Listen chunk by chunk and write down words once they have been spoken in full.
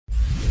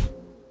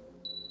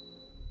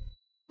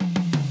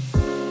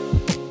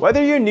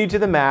Whether you're new to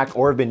the Mac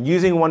or have been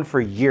using one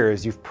for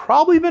years, you've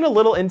probably been a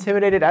little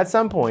intimidated at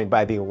some point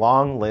by the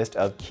long list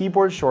of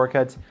keyboard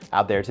shortcuts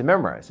out there to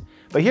memorize.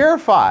 But here are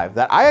 5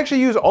 that I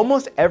actually use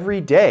almost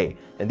every day,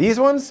 and these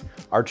ones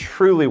are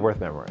truly worth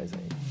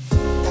memorizing.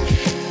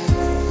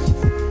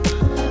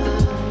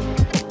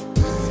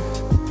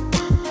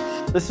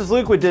 This is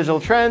Luke with Digital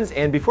Trends,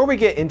 and before we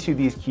get into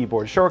these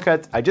keyboard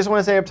shortcuts, I just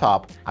want to say up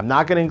top, I'm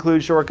not going to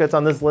include shortcuts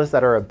on this list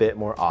that are a bit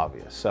more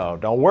obvious. So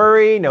don't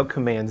worry, no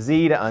Command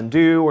Z to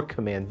undo or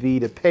Command V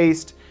to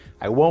paste.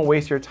 I won't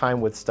waste your time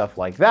with stuff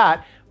like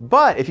that.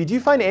 But if you do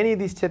find any of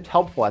these tips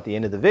helpful at the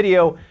end of the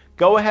video,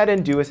 go ahead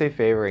and do us a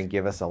favor and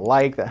give us a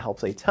like. That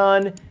helps a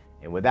ton.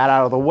 And with that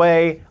out of the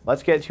way,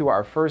 let's get to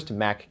our first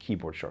Mac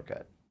keyboard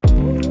shortcut.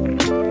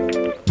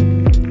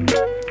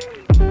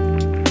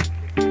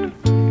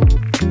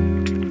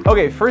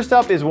 Okay, first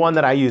up is one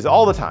that I use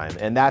all the time,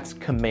 and that's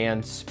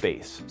Command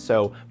Space.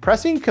 So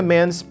pressing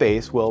Command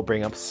Space will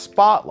bring up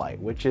Spotlight,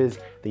 which is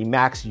the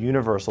Mac's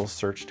universal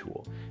search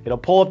tool. It'll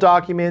pull up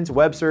documents,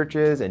 web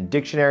searches, and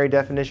dictionary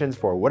definitions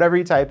for whatever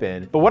you type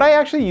in. But what I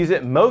actually use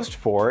it most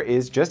for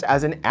is just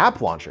as an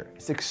app launcher.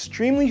 It's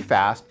extremely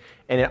fast,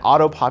 and it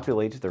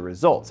auto-populates the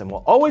results, and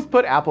will always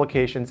put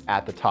applications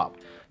at the top.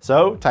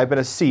 So type in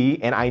a C,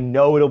 and I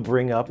know it'll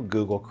bring up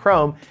Google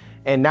Chrome.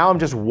 And now I'm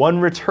just one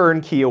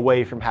return key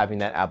away from having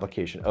that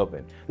application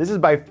open. This is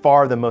by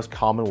far the most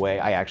common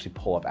way I actually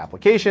pull up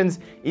applications,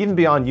 even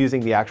beyond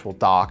using the actual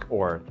dock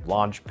or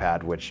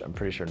Launchpad, which I'm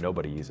pretty sure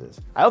nobody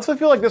uses. I also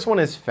feel like this one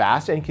is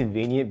fast and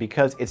convenient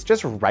because it's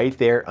just right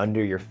there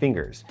under your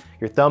fingers.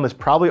 Your thumb is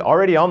probably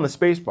already on the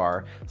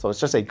spacebar, so it's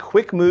just a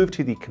quick move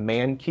to the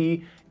Command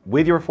key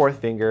with your 4th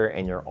finger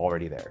and you're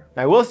already there.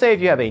 Now, I will say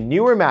if you have a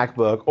newer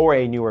MacBook or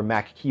a newer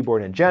Mac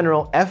keyboard in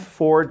general,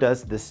 F4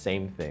 does the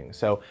same thing.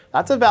 So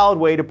that's a valid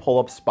way to pull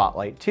up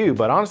Spotlight too.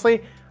 But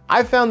honestly,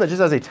 I've found that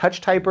just as a touch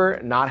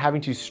typer, not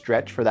having to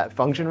stretch for that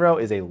function row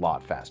is a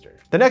lot faster.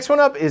 The next one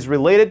up is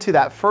related to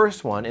that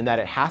first one in that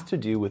it has to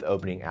do with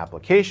opening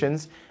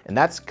applications, and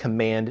that's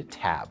Command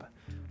Tab.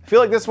 I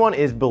feel like this one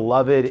is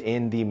beloved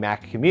in the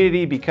Mac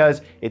community because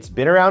it's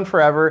been around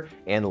forever,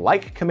 and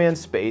like Command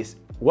Space,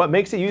 what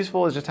makes it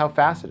useful is just how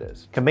fast it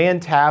is.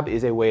 Command Tab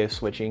is a way of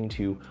switching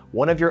to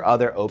one of your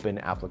other open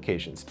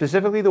applications,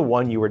 specifically the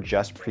one you were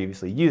just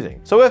previously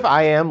using. So if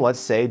I am, let's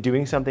say,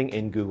 doing something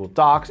in Google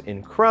Docs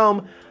in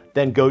Chrome,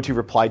 then go to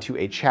reply to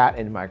a chat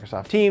in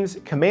Microsoft Teams,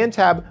 Command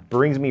Tab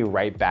brings me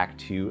right back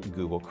to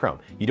Google Chrome.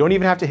 You don't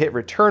even have to hit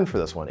return for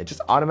this one. It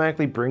just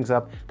automatically brings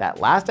up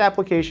that last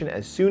application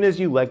as soon as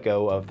you let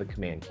go of the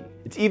Command key.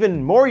 It's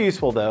even more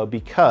useful though,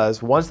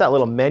 because once that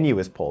little menu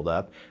is pulled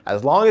up,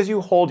 as long as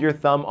you hold your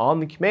thumb on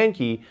the Command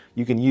key,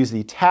 you can use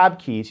the Tab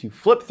key to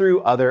flip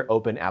through other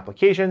open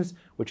applications,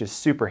 which is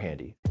super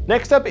handy.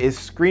 Next up is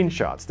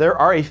screenshots. There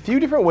are a few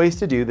different ways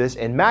to do this,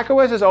 and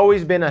macOS has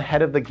always been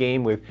ahead of the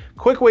game with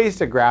quick ways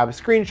to grab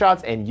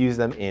screenshots and use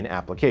them in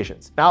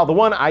applications. Now, the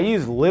one I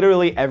use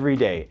literally every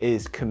day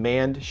is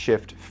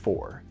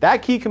Command-Shift-4.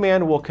 That key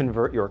command will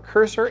convert your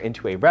cursor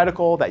into a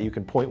reticle that you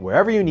can point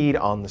wherever you need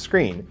on the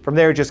screen. From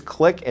there, just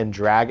click and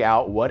drag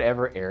out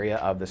whatever area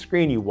of the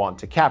screen you want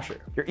to capture.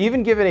 You're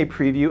even given a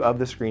preview of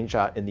the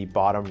screenshot in the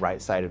bottom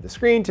right side of the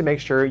screen to make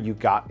sure you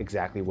got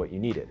exactly what you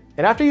needed.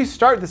 And after you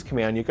start this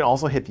command, you can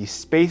also hit the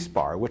space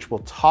bar, which will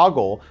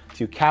toggle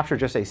to capture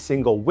just a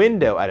single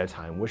window at a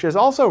time, which is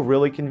also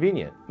really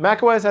convenient.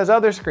 macOS has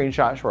other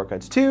screenshot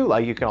shortcuts too,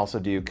 like you can also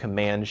do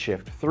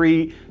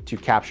Command-Shift-3 to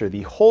capture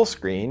the whole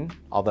screen,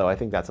 although I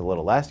think that's a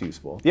little less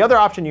useful. The other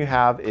option you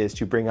have is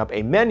to bring up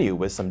a menu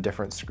with some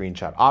different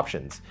screenshot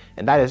options,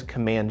 and that is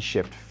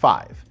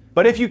Command-Shift-5.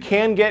 But if you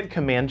can get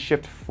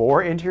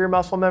Command-Shift-4 into your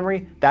muscle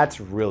memory, that's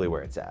really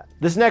where it's at.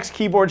 This next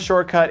keyboard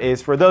shortcut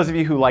is for those of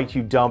you who like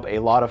to dump a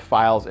lot of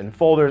files and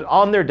folders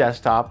on their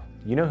desktop.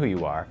 You know who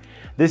you are.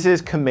 This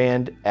is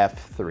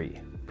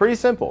Command-F3. Pretty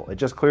simple. It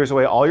just clears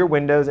away all your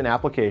windows and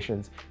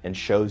applications and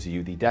shows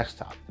you the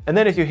desktop. And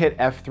then if you hit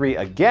F3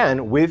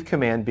 again with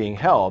Command being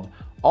held,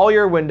 all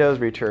your windows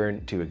return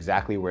to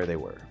exactly where they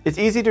were. It's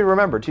easy to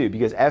remember too,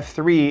 because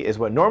F3 is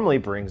what normally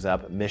brings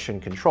up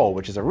Mission Control,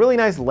 which is a really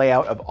nice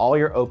layout of all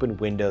your open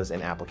windows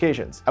and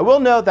applications. I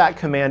will note that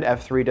Command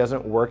F3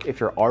 doesn't work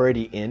if you're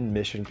already in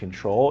Mission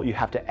Control. You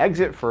have to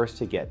exit first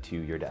to get to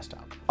your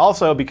desktop.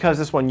 Also, because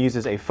this one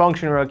uses a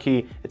function row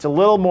key, it's a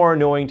little more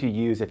annoying to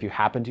use if you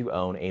happen to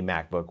own a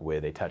MacBook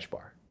with a touch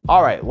bar.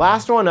 All right,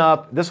 last one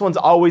up. This one's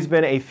always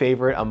been a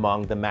favorite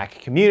among the Mac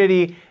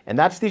community, and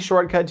that's the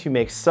shortcut to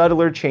make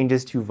subtler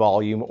changes to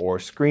volume or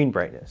screen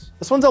brightness.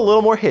 This one's a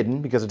little more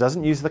hidden because it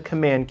doesn't use the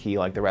Command key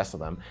like the rest of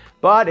them,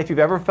 but if you've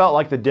ever felt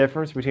like the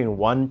difference between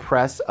one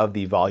press of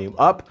the volume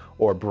up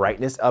or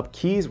brightness up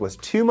keys was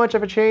too much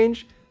of a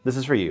change, this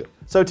is for you.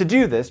 So to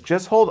do this,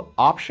 just hold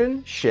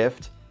Option,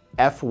 Shift,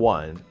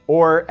 F1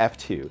 or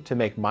F2 to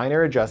make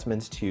minor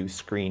adjustments to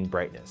screen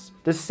brightness.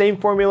 This same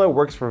formula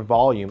works for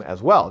volume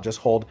as well. Just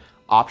hold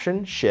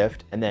Option,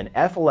 Shift, and then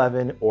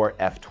F11 or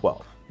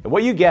F12. And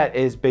what you get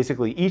is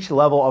basically each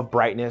level of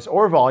brightness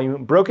or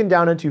volume broken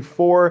down into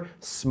 4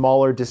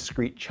 smaller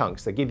discrete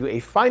chunks that give you a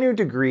finer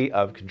degree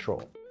of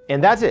control.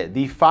 And that's it,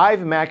 the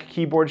 5 Mac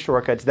keyboard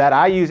shortcuts that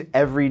I use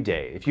every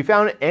day. If you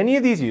found any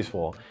of these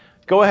useful,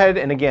 go ahead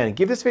and again,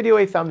 give this video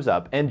a thumbs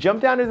up and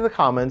jump down into the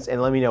comments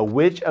and let me know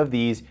which of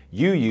these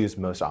you use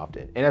most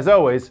often. And as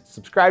always,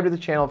 subscribe to the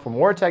channel for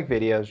more tech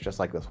videos just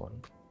like this one.